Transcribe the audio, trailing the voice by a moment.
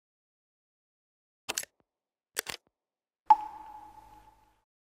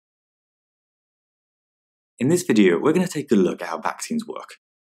In this video, we're going to take a look at how vaccines work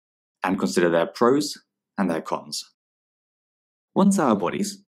and consider their pros and their cons. Once our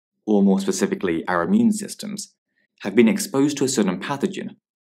bodies, or more specifically our immune systems, have been exposed to a certain pathogen,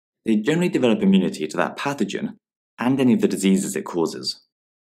 they generally develop immunity to that pathogen and any of the diseases it causes.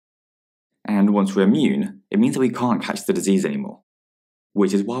 And once we're immune, it means that we can't catch the disease anymore,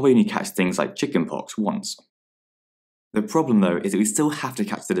 which is why we only catch things like chickenpox once. The problem though is that we still have to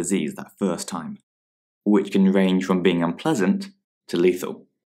catch the disease that first time, which can range from being unpleasant to lethal.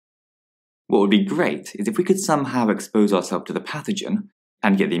 What would be great is if we could somehow expose ourselves to the pathogen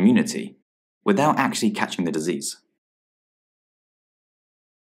and get the immunity without actually catching the disease.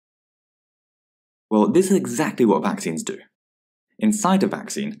 Well, this is exactly what vaccines do. Inside a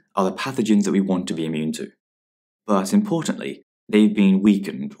vaccine are the pathogens that we want to be immune to. But importantly, they've been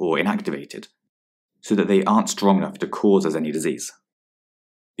weakened or inactivated so that they aren't strong enough to cause us any disease.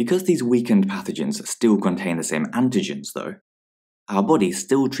 Because these weakened pathogens still contain the same antigens though, our body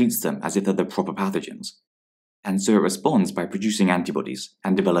still treats them as if they're the proper pathogens, and so it responds by producing antibodies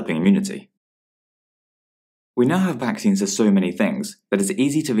and developing immunity. We now have vaccines for so many things that it's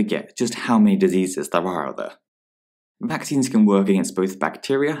easy to forget just how many diseases there are out there. Vaccines can work against both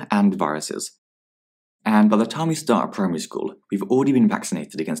bacteria and viruses, and by the time we start primary school, we've already been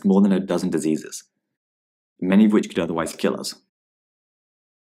vaccinated against more than a dozen diseases, many of which could otherwise kill us.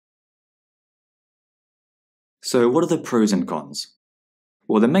 So what are the pros and cons?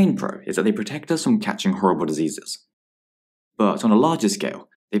 Well, the main pro is that they protect us from catching horrible diseases. But on a larger scale,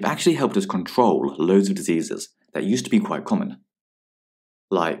 they've actually helped us control loads of diseases that used to be quite common,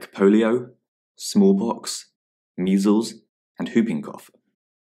 like polio, smallpox, measles, and whooping cough.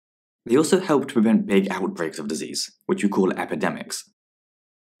 They also help to prevent big outbreaks of disease, which we call epidemics.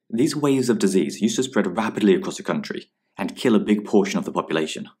 These waves of disease used to spread rapidly across the country and kill a big portion of the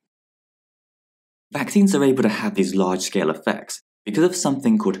population. Vaccines are able to have these large-scale effects because of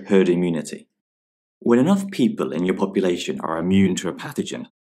something called herd immunity. When enough people in your population are immune to a pathogen,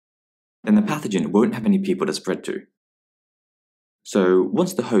 then the pathogen won't have any people to spread to. So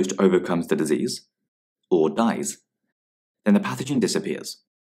once the host overcomes the disease, or dies, then the pathogen disappears.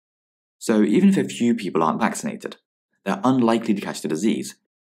 So even if a few people aren't vaccinated, they're unlikely to catch the disease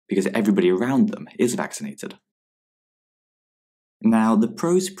because everybody around them is vaccinated. Now, the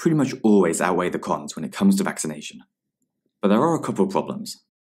pros pretty much always outweigh the cons when it comes to vaccination, but there are a couple of problems.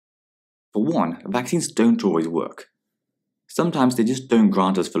 For one, vaccines don't always work. Sometimes they just don't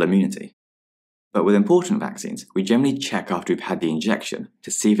grant us full immunity. But with important vaccines, we generally check after we've had the injection to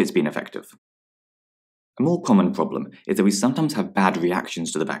see if it's been effective. A more common problem is that we sometimes have bad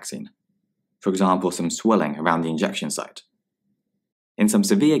reactions to the vaccine. For example, some swelling around the injection site. In some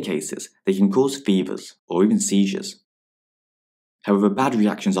severe cases, they can cause fevers or even seizures. However, bad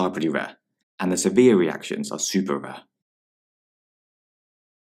reactions are pretty rare, and the severe reactions are super rare.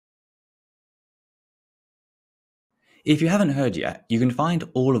 If you haven't heard yet, you can find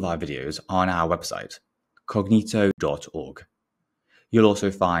all of our videos on our website, cognito.org. You'll also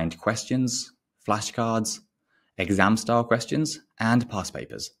find questions, flashcards, exam-style questions, and past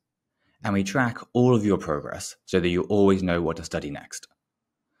papers. And we track all of your progress so that you always know what to study next.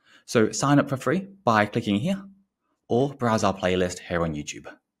 So sign up for free by clicking here, or browse our playlist here on YouTube.